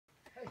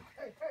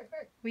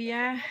We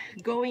are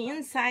going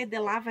inside the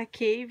lava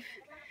cave.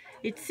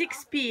 It's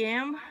 6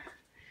 p.m.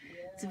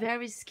 It's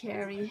very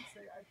scary.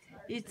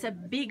 It's a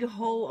big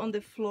hole on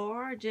the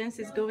floor. Jens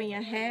is going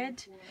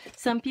ahead.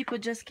 Some people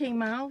just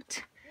came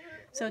out.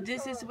 So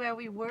this is where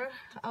we were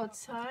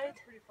outside.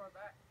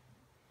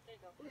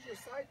 Who's your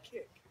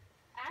sidekick?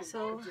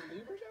 So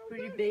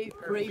pretty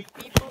brave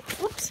people.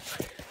 Oops.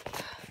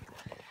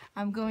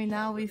 I'm going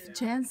now with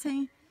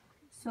Jensen.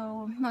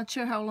 So not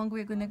sure how long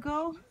we're gonna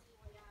go.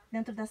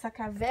 Dentro dessa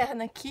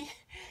caverna aqui.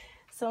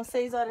 São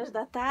 6 horas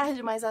da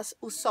tarde, mas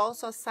o sol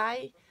só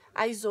sai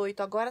às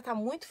 8. Agora tá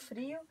muito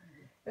frio.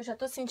 Eu já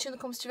tô sentindo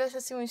como se tivesse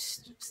assim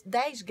uns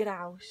 10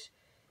 graus.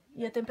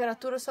 E a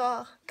temperatura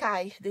só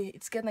cai.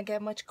 It's gonna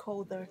get much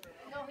colder.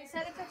 No, he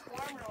said it gets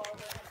warmer all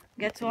day.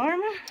 Gets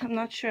warmer? I'm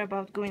not sure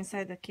about going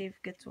inside the cave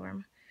gets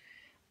warm.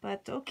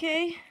 But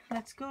okay,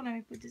 let's go. Let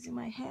me put this in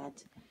my head.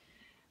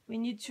 We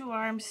need 2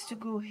 arms to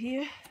go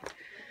here.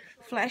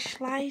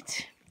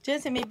 Flashlight.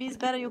 Jensen, maybe it's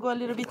better you go a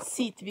little bit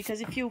sit,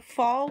 because if you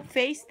fall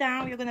face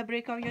down, you're gonna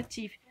break all your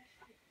teeth.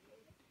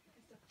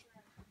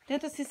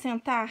 Tenta se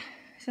sentar.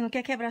 Você não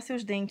quer quebrar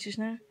seus dentes,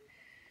 né?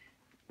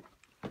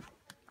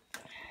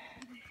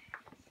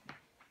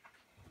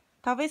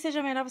 Talvez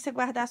seja melhor você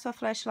guardar sua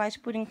flashlight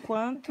por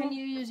enquanto. Can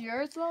you use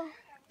yours though?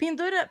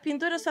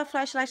 Pendura sua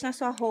flashlight na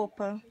sua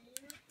roupa.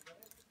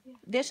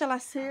 Deixa ela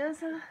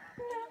acesa.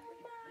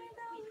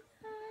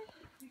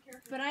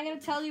 But I'm gonna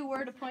tell you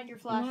where to point your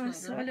flashlight.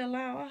 Nossa, Right? olha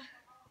lá, ó.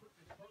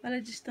 Olha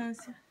a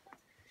distância.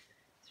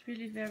 It's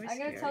really very I'm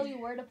scary. gonna tell you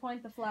where to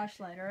point the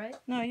flashlight, alright?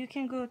 No, you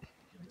can go.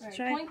 Alright,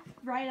 Try. point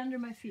right under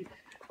my feet.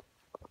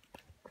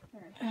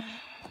 Alright.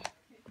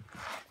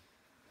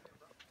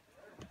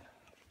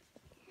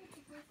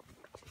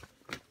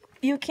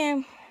 You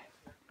can.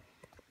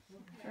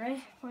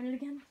 Alright, point it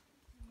again.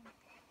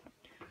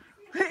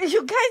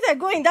 You guys are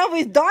going down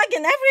with dog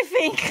and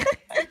everything.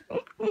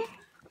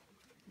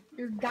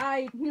 Your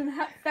guy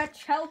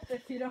fetch help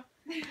if you don't.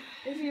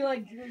 If you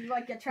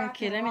like get trapped.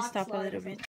 Okay, in let me rock stop a slide or little something. bit.